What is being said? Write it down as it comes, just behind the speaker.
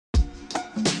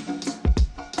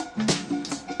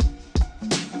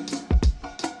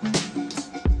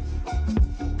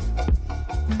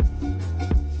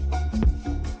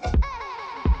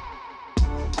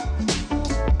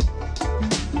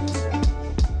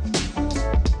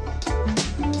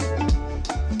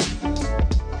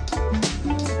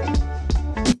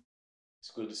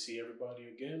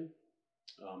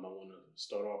I want to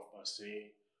start off by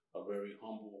saying a very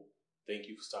humble thank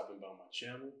you for stopping by my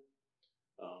channel.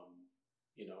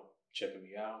 Checking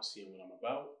me out, seeing what I'm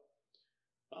about.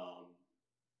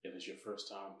 If it's your first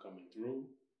time coming through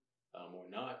or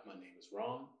not, my name is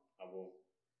Ron. I will,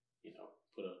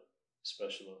 put a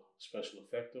special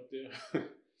effect up there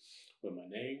with my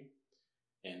name.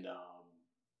 And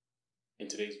in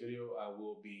today's video, I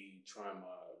will be trying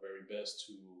my very best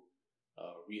to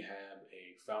rehab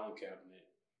a filing cabinet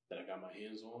that I got my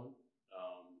hands on.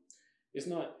 It's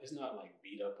not like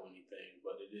beat up or anything,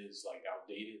 but it is like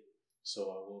outdated.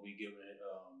 So I will be giving it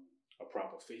a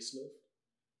proper facelift,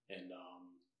 and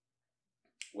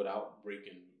without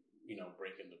breaking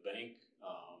the bank.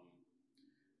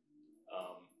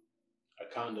 I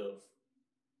kind of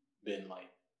been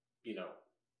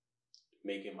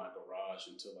making my garage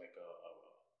into like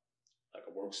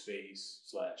a workspace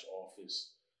 /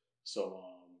 office. So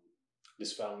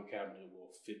this filing cabinet will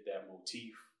fit that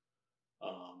motif.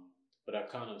 But I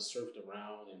kind of surfed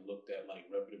around and looked at like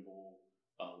reputable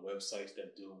websites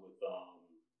that deal with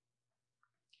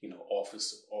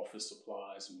office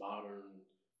supplies, modern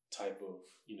type of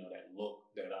that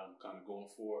look that I'm kind of going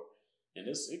for. And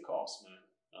it costs, man.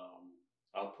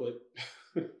 I'll put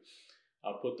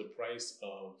the price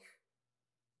of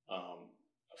a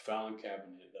filing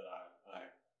cabinet that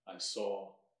I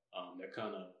saw that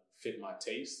kind of fit my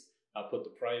taste. I'll put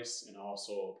the price, and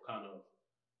also kind of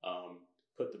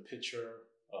put the picture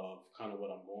of kind of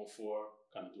what I'm going for,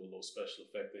 kind of do a little special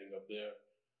effect thing up there.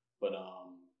 But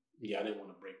yeah, I didn't want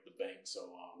to break the bank,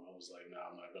 so I was like, nah,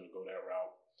 I'm not gonna go that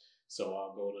route. So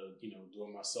I'll go to do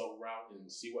it myself route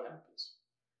and see what happens.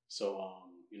 So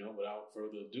without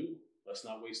further ado, let's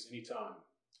not waste any time.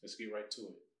 Let's get right to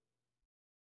it.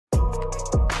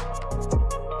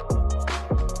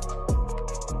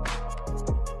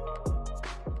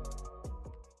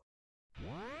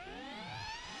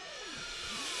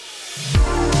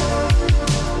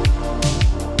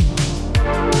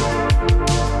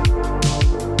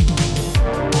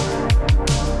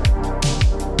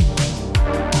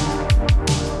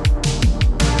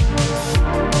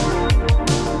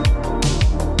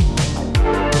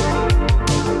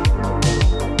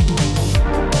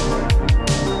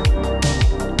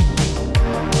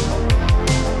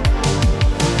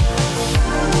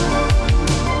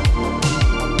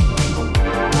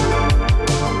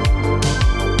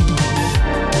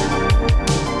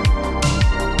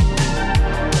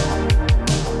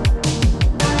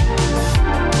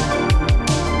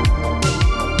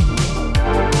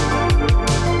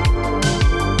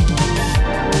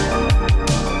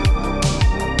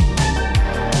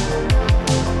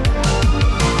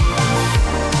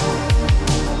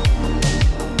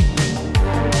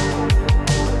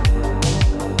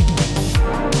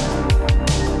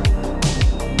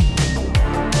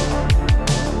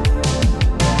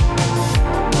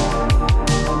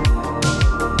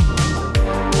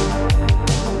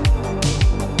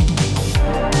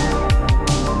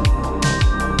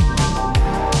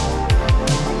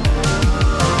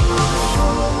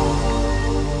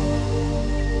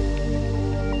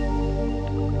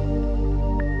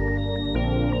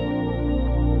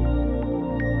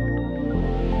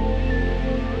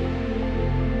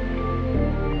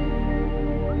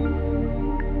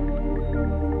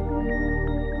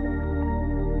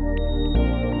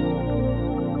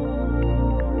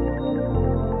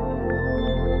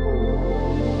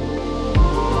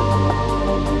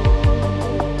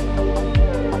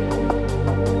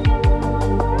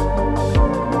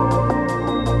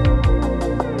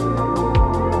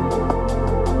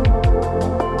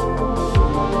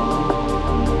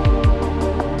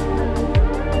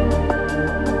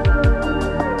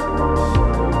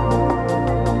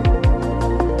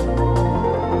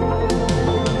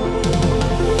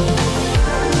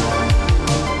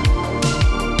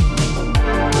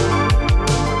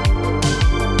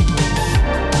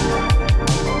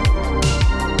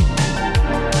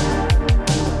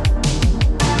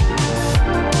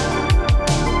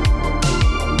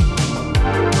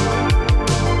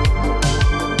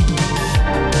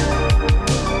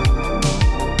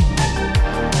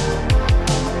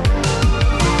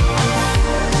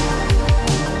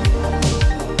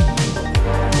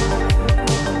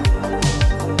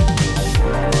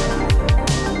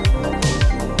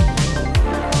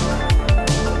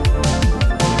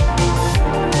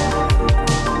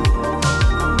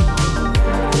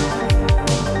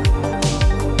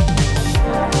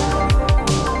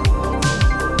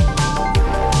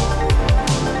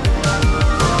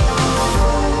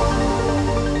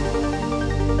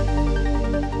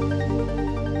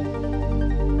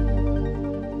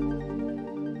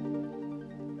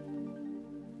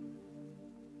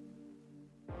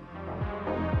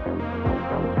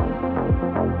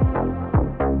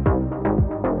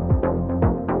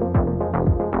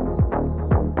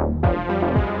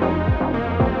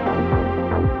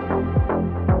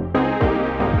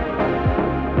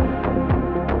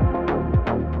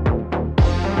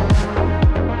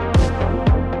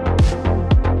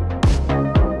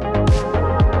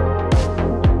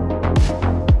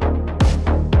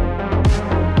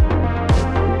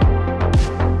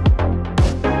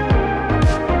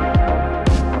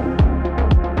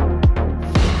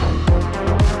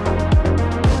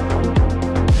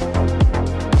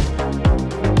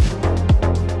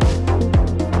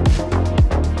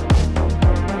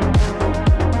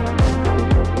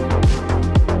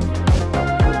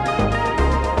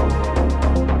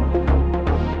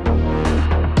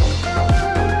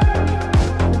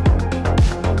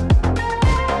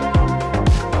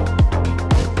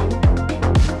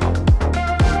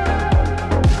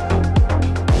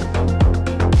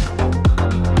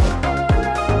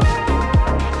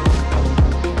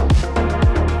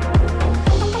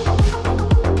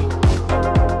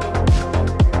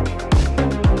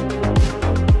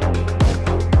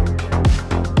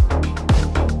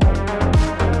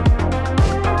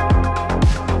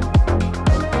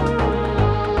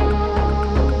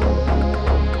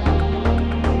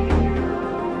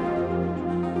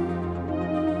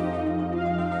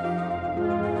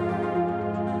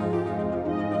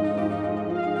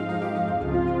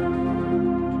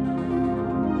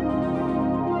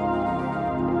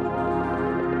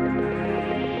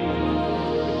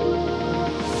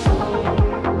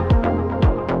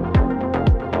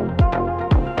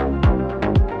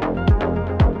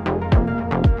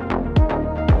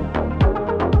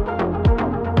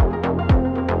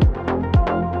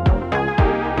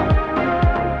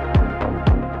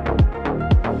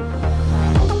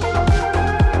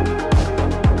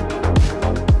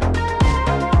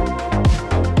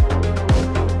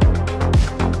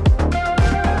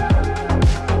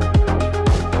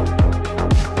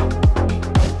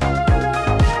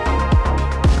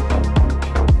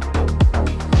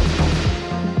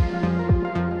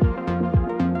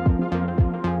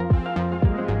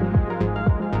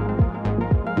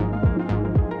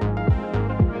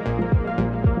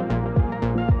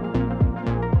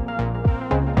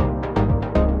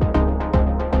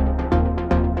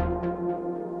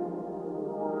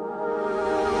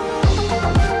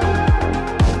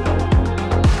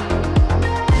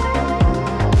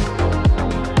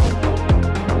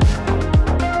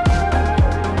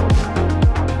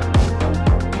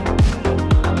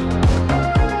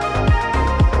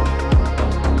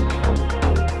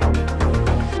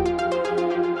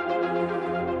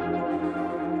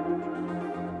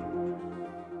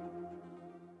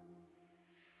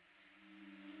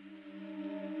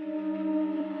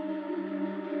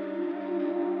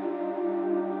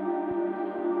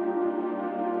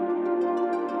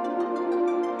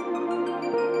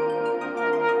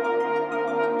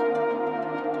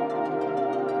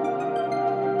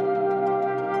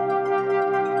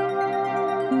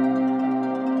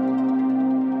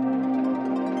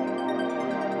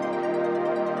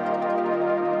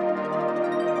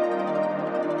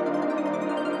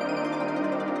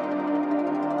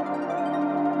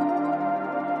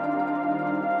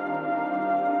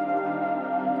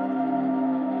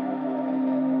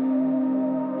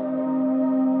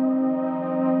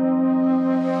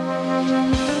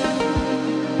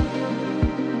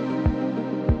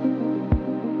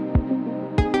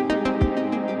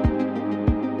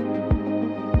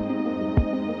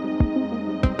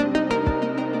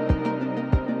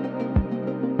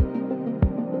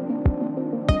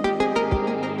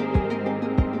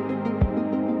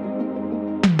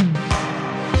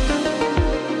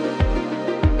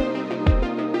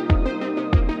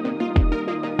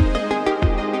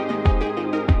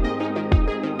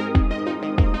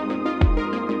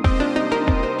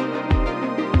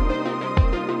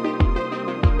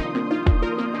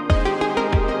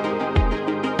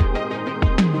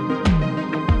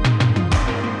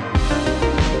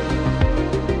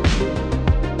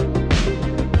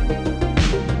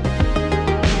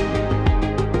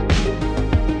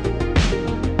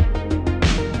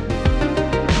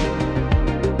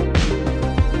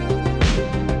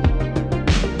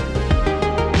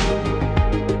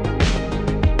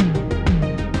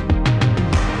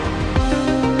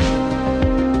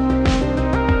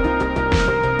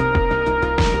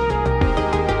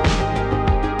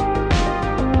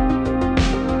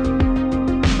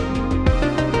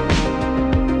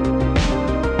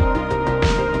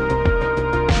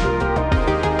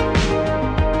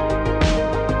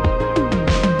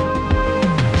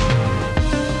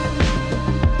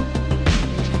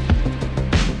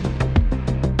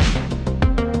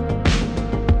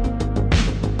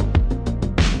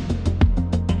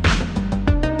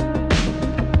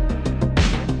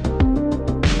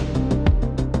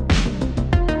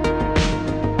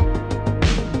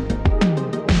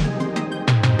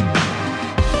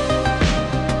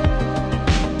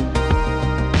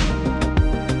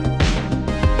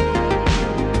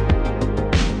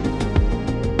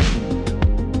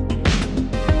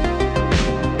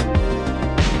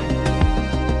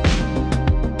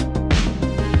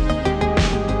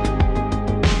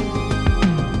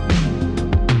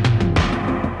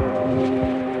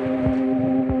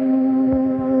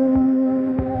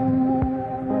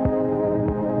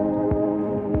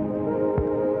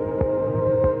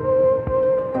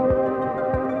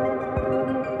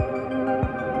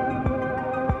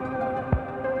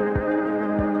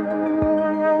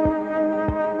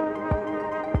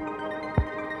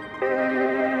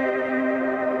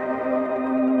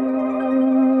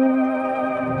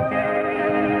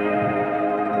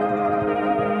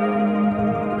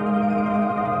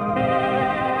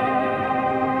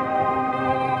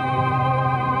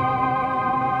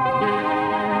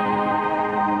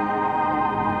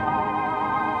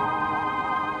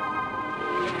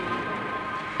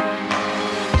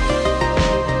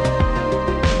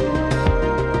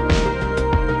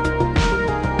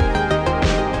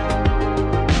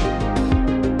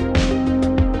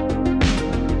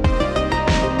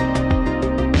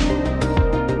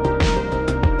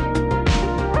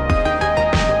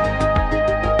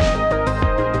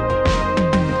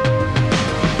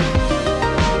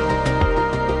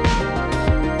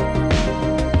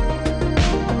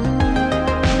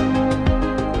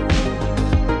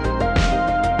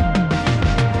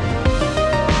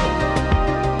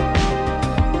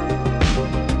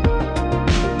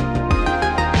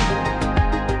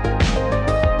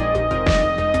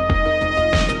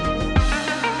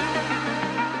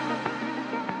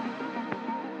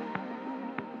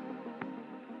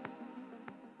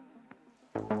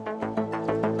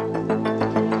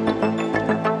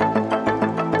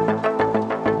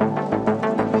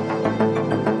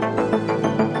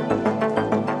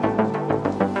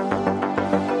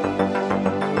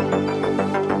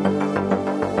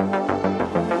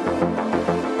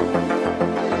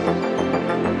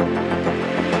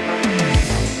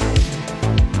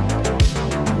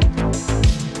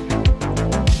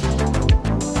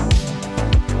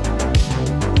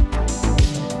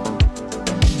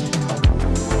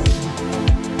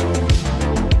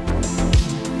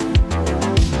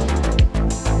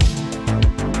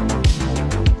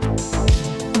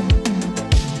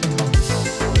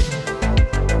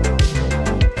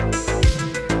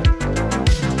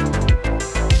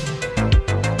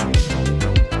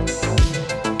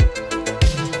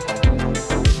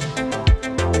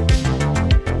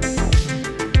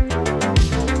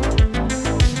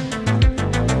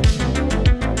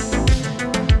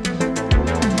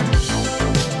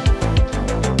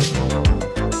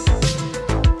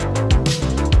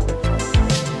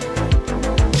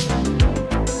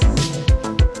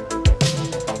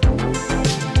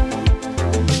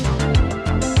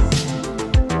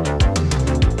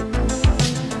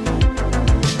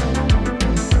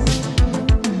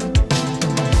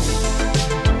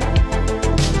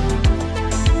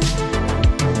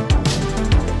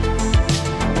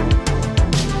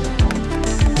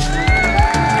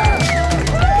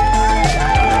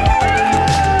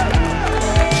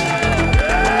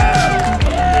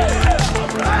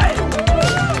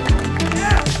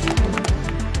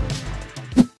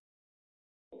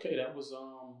 okay, that was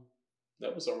all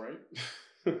right.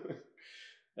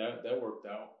 That worked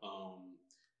out.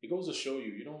 It goes to show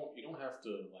you, you don't have to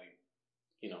like,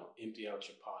 empty out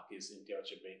your pockets, empty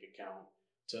out your bank account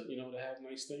to, to have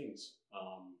nice things.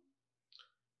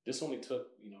 This only took,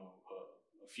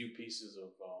 a few pieces of,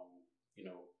 you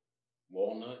know,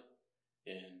 walnut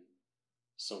and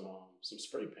some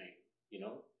spray paint.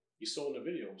 You saw in the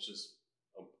video, it was just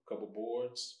a couple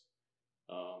boards,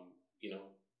 um, you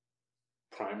know,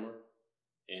 primer,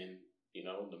 and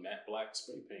the matte black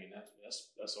spray paint.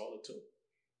 That's all it took.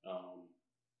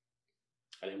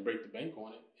 I didn't break the bank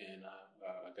on it, and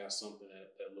I got something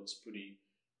that looks pretty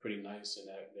nice, and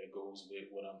that goes with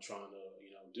what I'm trying to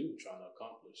trying to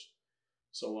accomplish.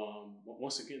 So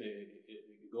once again,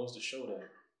 it goes to show that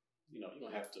you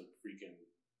don't have to freaking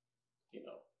you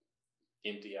know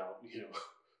empty out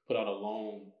put out a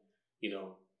loan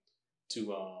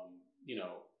to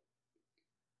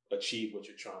achieve what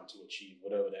you're trying to achieve,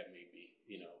 whatever that may be.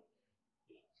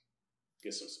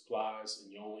 Get some supplies,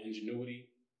 and your own ingenuity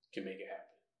can make it happen.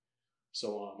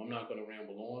 So I'm not going to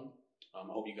ramble on.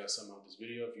 I hope you got something out of this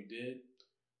video. If you did,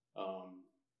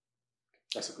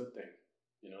 that's a good thing.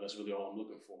 That's really all I'm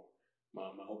looking for.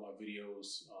 I hope my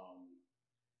videos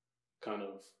kind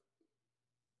of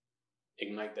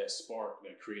ignite that spark,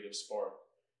 that creative spark,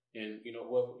 and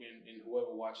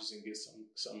whoever watches and gets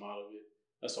something out of it.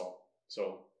 That's all.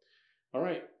 So, all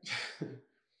right.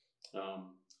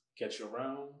 Catch you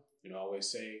around. I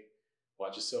always say,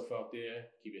 watch yourself out there.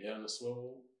 Keep your head on the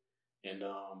swivel. And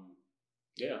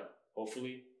yeah,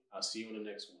 hopefully I'll see you in the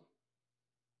next one.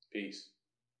 Peace.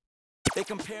 They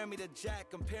compare me to Jack,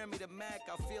 compare me to Mac.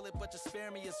 I feel it, but to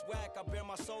spare me is whack. I bear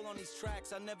my soul on these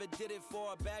tracks. I never did it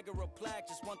for a bag or a plaque.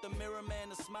 Just want the mirror man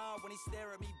to smile when he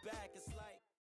stare at me back. It's like